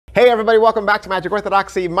Hey everybody, welcome back to Magic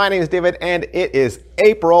Orthodoxy. My name is David and it is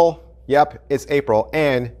April. Yep, it's April.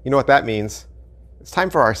 And you know what that means? It's time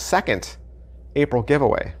for our second April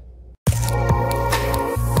giveaway.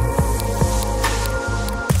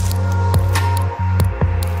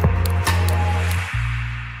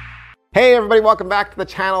 Hey everybody, welcome back to the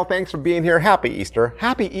channel. Thanks for being here. Happy Easter.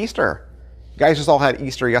 Happy Easter. You guys just all had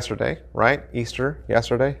Easter yesterday, right? Easter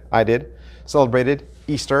yesterday. I did. Celebrated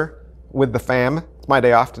Easter with the fam. It's my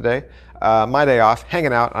day off today. My day off,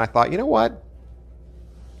 hanging out, and I thought, you know what?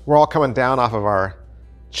 We're all coming down off of our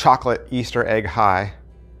chocolate Easter egg high.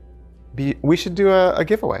 We should do a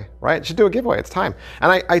giveaway, right? Should do a giveaway. It's time.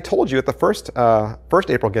 And I told you at the first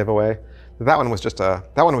April giveaway that one was just a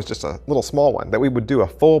little small one, that we would do a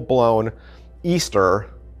full-blown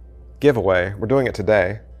Easter giveaway. We're doing it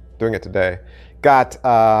today.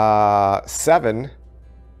 Got 7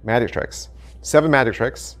 magic tricks. 7 magic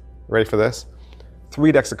tricks. Ready for this?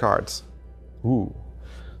 3 decks of cards. Ooh.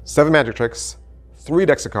 7 magic tricks, 3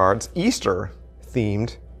 decks of cards, Easter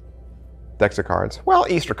themed decks of cards. Well,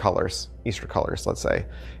 Easter colors, let's say.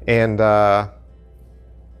 And I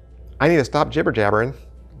need to stop jibber jabbering,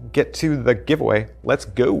 get to the giveaway. Let's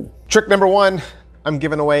go. Trick number 1 I'm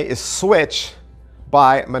giving away is Switch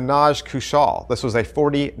by Menage Couchal. This was a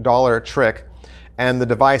 $40 trick, and the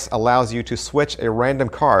device allows you to switch a random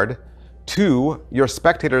card to your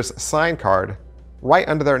spectator's sign card right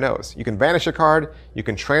under their nose. You can vanish a card, you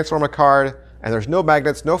can transform a card, and there's no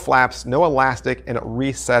magnets, no flaps, no elastic, and it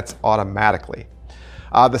resets automatically.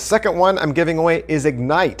 The second one I'm giving away is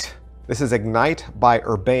Ignite. This is Ignite by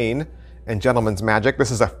Urbane and Gentleman's Magic.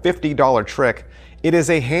 This is a $50 trick. It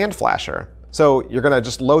is a hand flasher. So you're gonna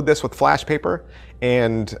just load this with flash paper,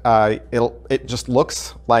 and it just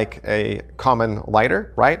looks like a common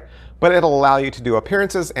lighter, right? But it'll allow you to do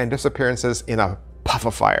appearances and disappearances in a puff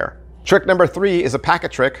of fire. Trick number 3 is a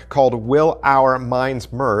packet trick called Will Our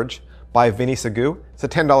Minds Merge by Vinny Segoo. It's a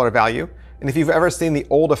 $10 value. And if you've ever seen the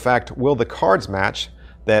old effect, Will the Cards Match,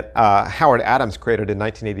 that Howard Adams created in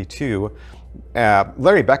 1982,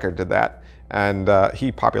 Larry Becker did that, and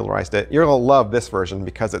he popularized it. You're gonna love this version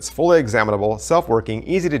because it's fully examinable, self-working,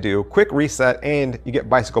 easy to do, quick reset, and you get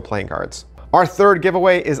bicycle playing cards. Our third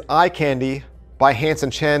giveaway is Eye Candy by Hanson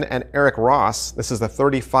Chen and Eric Ross. This is a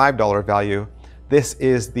 $35 value. This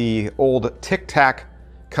is the old Tic Tac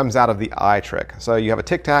comes out of the eye trick. So you have a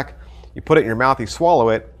Tic Tac, you put it in your mouth, you swallow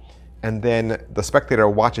it, and then the spectator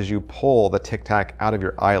watches you pull the Tic Tac out of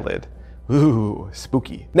your eyelid. Ooh,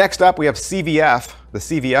 spooky. Next up, we have CVF, the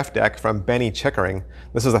CVF deck from Benny Chickering.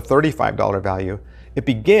 This is a $35 value. It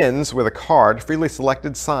begins with a card, freely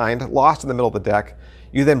selected, signed, lost in the middle of the deck.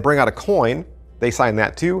 You then bring out a coin. They sign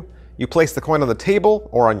that too. You place the coin on the table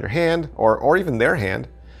or on your hand or even their hand,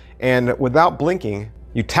 and without blinking,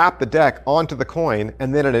 you tap the deck onto the coin,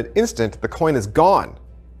 and then in an instant, the coin is gone.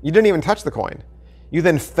 You didn't even touch the coin. You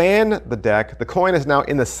then fan the deck. The coin is now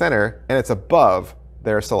in the center, and it's above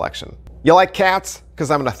their selection. You like cats?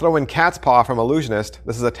 Because I'm going to throw in Cat's Paw from Illusionist.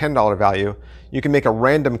 This is a $10 value. You can make a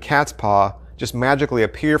random cat's paw just magically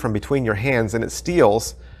appear from between your hands, and it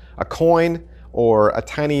steals a coin or a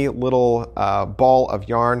tiny little ball of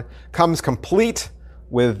yarn. Comes complete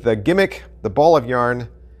with the gimmick, the ball of yarn,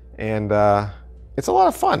 and it's a lot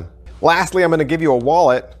of fun. Lastly, I'm going to give you a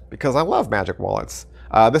wallet because I love magic wallets.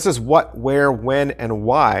 This is What, Where, When, and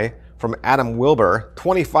Why from Adam Wilbur,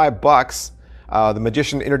 25 bucks. The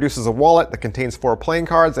magician introduces a wallet that contains 4 playing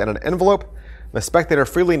cards and an envelope. The spectator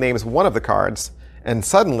freely names one of the cards, and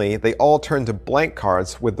suddenly they all turn to blank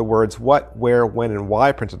cards with the words what, where, when, and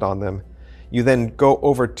why printed on them. You then go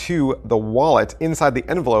over to the wallet inside the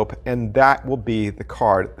envelope, and that will be the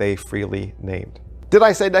card they freely named. Did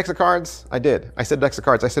I say decks of cards? I did. I said decks of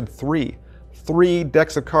cards. I said 3. 3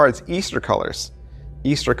 decks of cards, Easter colors.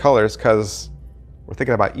 Easter colors, because we're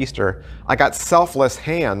thinking about Easter. I got Selfless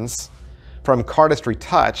Hands from Cardistry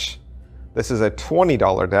Touch. This is a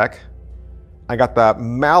 $20 deck. I got the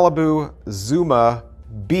Malibu Zuma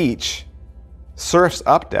Beach Surfs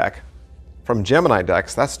Up deck from Gemini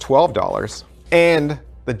Decks. That's $12. And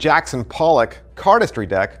the Jackson Pollock Cardistry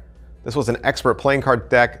deck. This was an expert playing card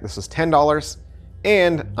deck. This was $10.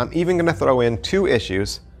 And I'm even going to throw in 2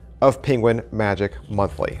 issues of Penguin Magic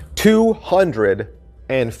Monthly. $250.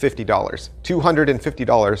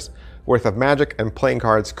 $250 worth of magic and playing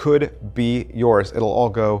cards could be yours. It'll all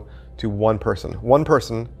go to one person. One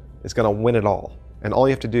person is going to win it all. And all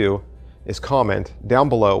you have to do is comment down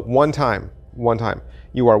below one time.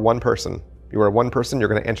 You are one person. You are one person. You're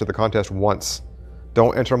going to enter the contest once.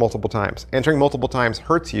 Don't enter multiple times. Entering multiple times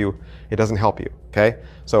hurts you. It doesn't help you, okay?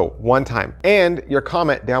 So one time. And your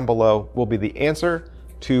comment down below will be the answer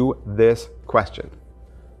to this question.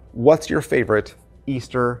 what's your favorite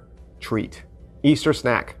Easter treat? Easter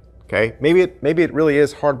snack, okay? Maybe it really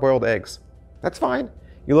is hard-boiled eggs. That's fine.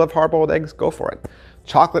 You love hard-boiled eggs? Go for it.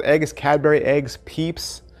 Chocolate eggs, Cadbury eggs,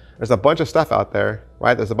 Peeps. There's a bunch of stuff out there,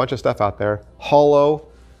 right? There's a bunch of stuff out there. Hollow,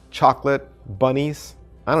 chocolate, bunnies.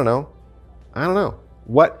 I don't know.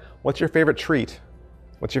 What's your favorite treat?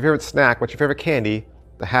 What's your favorite snack? What's your favorite candy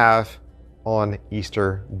to have on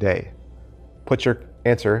Easter Day? Put your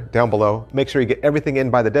answer down below. Make sure you get everything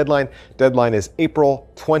in by the deadline. Deadline is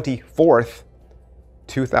April 24th,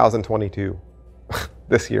 2022.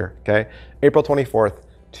 This year, okay? April 24th,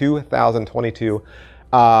 2022.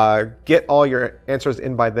 Get all your answers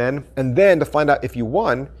in by then. And then to find out if you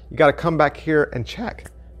won, you got to come back here and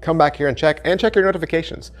check. Come back here and check your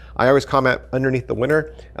notifications. I always comment underneath the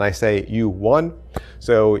winner and I say you won.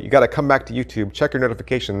 So you got to come back to YouTube, check your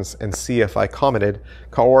notifications and see if I commented,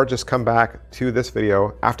 or just come back to this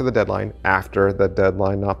video after the deadline,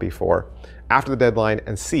 not before, after the deadline,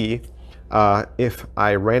 and see if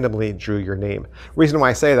I randomly drew your name. Reason why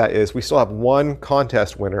I say that is we still have one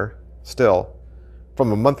contest winner still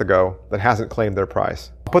from a month ago that hasn't claimed their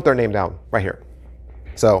prize. I'll put their name down right here.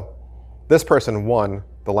 So this person won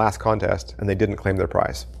the last contest and they didn't claim their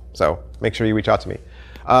prize. So make sure you reach out to me.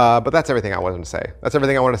 But that's everything I wanted to say. That's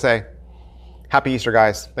everything I wanted to say. Happy Easter,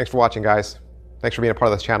 guys. Thanks for watching, guys. Thanks for being a part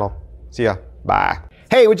of this channel. See ya. Bye.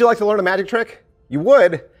 Hey, would you like to learn a magic trick? You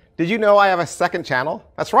would? Did you know I have a second channel?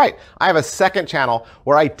 That's right. I have a second channel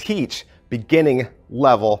where I teach beginning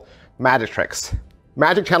level magic tricks.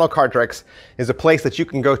 Magic Channel Card Tricks is a place that you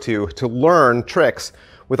can go to learn tricks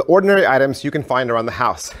with ordinary items you can find around the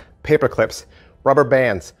house. Paper clips, rubber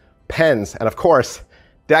bands, pens, and of course,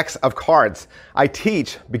 decks of cards. I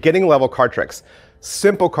teach beginning level card tricks,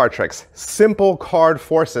 simple card tricks, simple card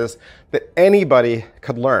forces that anybody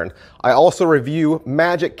could learn. I also review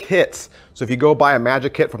magic kits. So if you go buy a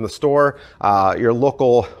magic kit from the store, your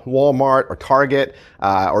local Walmart or Target,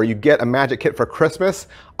 or you get a magic kit for Christmas,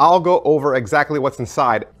 I'll go over exactly what's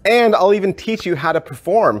inside. And I'll even teach you how to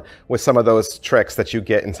perform with some of those tricks that you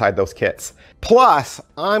get inside those kits. Plus,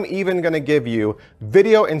 I'm even gonna give you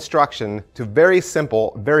video instruction to very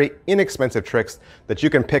simple, very inexpensive tricks that you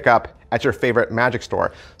can pick up at your favorite magic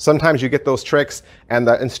store. Sometimes you get those tricks and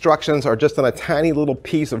the instructions are just on a tiny little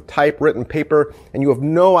piece of typewritten paper and you have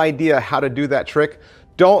no idea how to do that trick.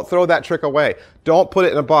 Don't throw that trick away. Don't put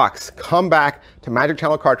it in a box. Come back to Magic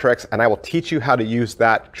Channel Card Tricks and I will teach you how to use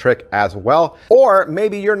that trick as well. Or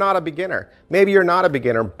maybe you're not a beginner. Maybe you're not a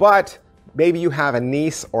beginner, but maybe you have a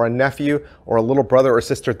niece or a nephew or a little brother or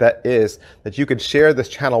sister that you could share this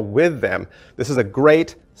channel with them. This is a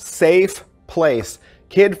great, safe place,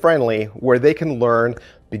 kid-friendly, where they can learn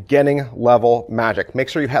beginning level magic. Make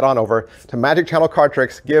sure you head on over to Magic Channel Card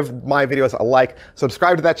Tricks, give my videos a like,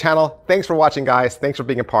 subscribe to that channel. Thanks for watching, guys. Thanks for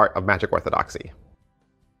being a part of Magic Orthodoxy.